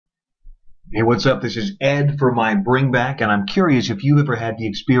Hey, what's up? This is Ed for mybringback, and I'm curious if you've ever had the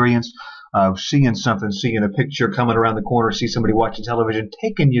experience of seeing a picture coming around the corner, see somebody watching television,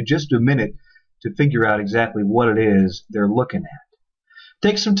 taking you just a minute to figure out exactly what it is they're looking at.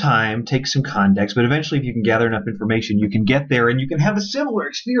 Take some time, take some context, but eventually if you can gather enough information, you can get there and you can have a similar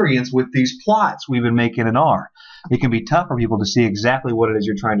experience with these plots we've been making in R. It can be tough for people to see exactly what it is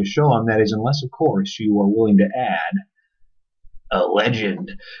you're trying to show them, that is, unless, of course, you are willing to add a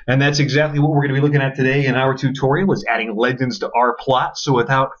legend. And that's exactly what we're going to be looking at today in our tutorial, is adding legends to our plot. So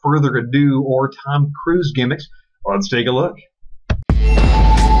without further ado or Tom Cruise gimmicks, let's take a look.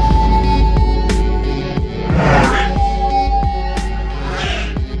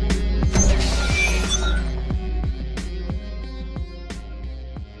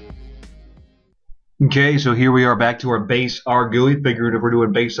 Okay, so here we are back to our base R GUI. Figured if we're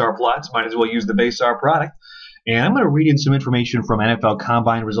doing base R plots, might as well use the base R product. And I'm going to read in some information from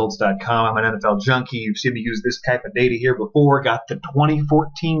NFLCombineResults.com. I'm an NFL junkie. You've seen me use this type of data here before. Got the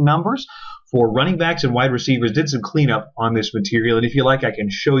 2014 numbers for running backs and wide receivers. Did some cleanup on this material. And if you like, I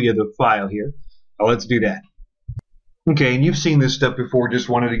can show you the file here. Let's do that. Okay, and you've seen this stuff before. Just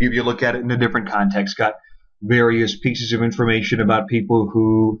wanted to give you a look at it in a different context. Got various pieces of information about people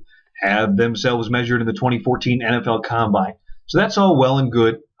who have themselves measured in the 2014 NFL Combine. So that's all well and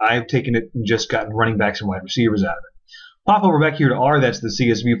good. I've taken it and just gotten running backs and wide receivers out of it. Pop over back here to R. That's the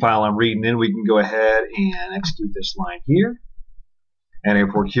CSV file I'm reading in. We can go ahead and execute this line here. And if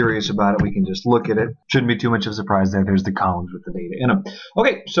we're curious about it, we can just look at it. Shouldn't be too much of a surprise there. There's the columns with the data in them.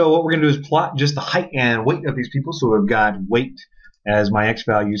 Okay, so what we're going to do is plot just the height and weight of these people. So we've got weight as my X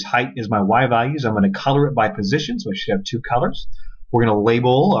values, height is my Y values. I'm going to color it by position, so I should have two colors. We're going to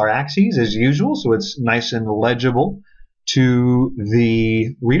label our axes as usual, so it's nice and legible to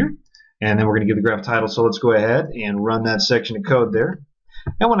the reader. And then we're going to give the graph title. So let's go ahead and run that section of code there.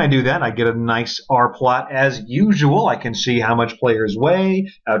 And when I do that, I get a nice R plot as usual. I can see how much players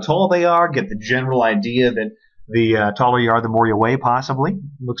weigh, how tall they are, get the general idea that the taller you are, the more you weigh, possibly.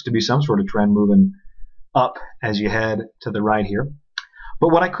 Looks to be some sort of trend moving up as you head to the right here. But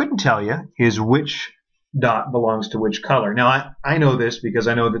what I couldn't tell you is which dot belongs to which color. Now, I know this because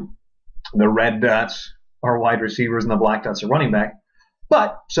I know that the red dots are wide receivers and the black dots are running back,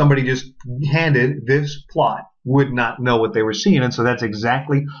 but somebody just handed this plot would not know what they were seeing, and so that's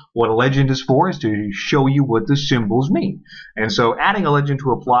exactly what a legend is for, is to show you what the symbols mean. And so adding a legend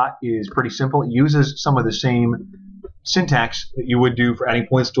to a plot is pretty simple. It uses some of the same syntax that you would do for adding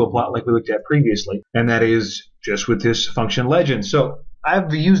points to a plot like we looked at previously, and that is just with this function legend. So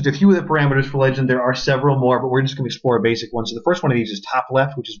I've used a few of the parameters for legend. There are several more, but we're just going to explore a basic one. So the first one of these is top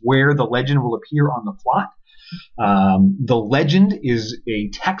left, which is where the legend will appear on the plot. The legend is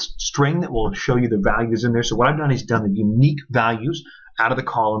a text string that will show you the values in there. So what I've done is done the unique values out of the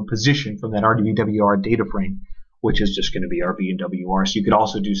column position from that RDVWR data frame, which is just going to be RV and WR. So you could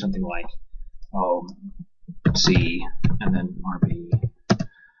also do something like C and then RV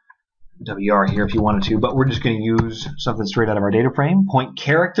WR here if you wanted to, but we're just going to use something straight out of our data frame. Point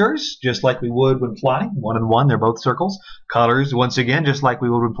characters, just like we would when plotting, 1 and 1, they're both circles. Colors, once again, just like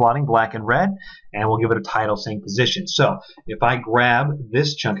we would when plotting, black and red, and we'll give it a title saying position. So if I grab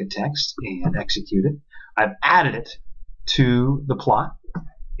this chunk of text and execute it, I've added it to the plot,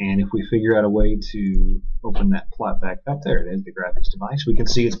 and if we figure out a way to open that plot back up, there it is, the graphics device, we can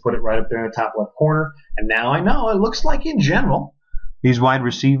see it's put it right up there in the top left corner, and now I know it looks like in general these wide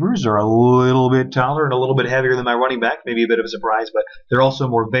receivers are a little bit taller and a little bit heavier than my running back, maybe a bit of a surprise, but they're also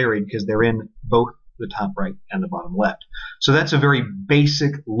more varied because they're in both the top right and the bottom left. So that's a very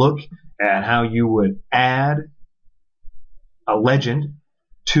basic look at how you would add a legend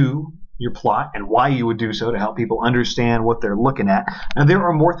to your plot and why you would do so to help people understand what they're looking at. Now, there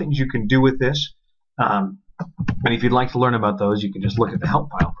are more things you can do with this, and if you'd like to learn about those, you can just look at the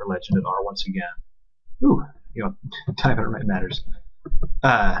help file for legend in R once again. Ooh, typing it right matters.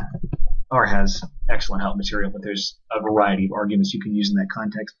 R has excellent help material, but there's a variety of arguments you can use in that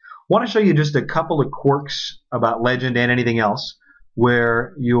context. I want to show you just a couple of quirks about legend and anything else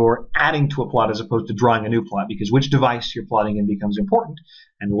where you're adding to a plot as opposed to drawing a new plot, because which device you're plotting in becomes important,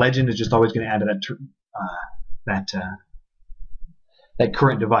 and legend is just always going to add to that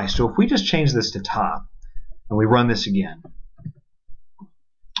current device. So if we just change this to top and we run this again,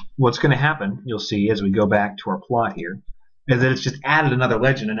 what's going to happen, you'll see as we go back to our plot here, is that it's just added another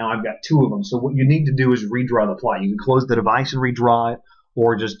legend, and now I've got two of them. So what you need to do is redraw the plot. You can close the device and redraw it,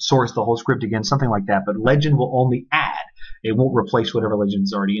 or just source the whole script again, something like that. But legend will only add. It won't replace whatever legend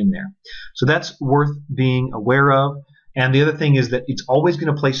is already in there. So that's worth being aware of. And the other thing is that it's always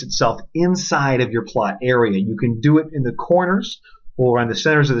going to place itself inside of your plot area. You can do it in the corners or on the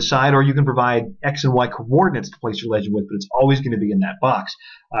centers of the side, or you can provide X and Y coordinates to place your legend with, but it's always going to be in that box.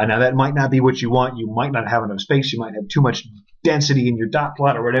 Now, that might not be what you want. You might not have enough space. You might have too much density in your dot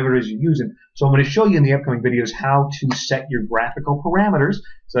plot or whatever it is you're using. So I'm going to show you in the upcoming videos how to set your graphical parameters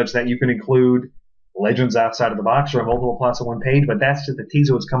such that you can include legends outside of the box or multiple plots on one page, but that's just the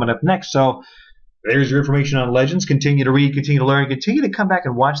teaser what's coming up next. So there's your information on legends. Continue to read, continue to learn, continue to come back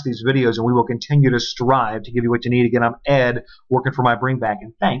and watch these videos, and we will continue to strive to give you what you need. Again, I'm Ed, working for MyBringback,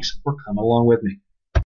 and thanks for coming along with me.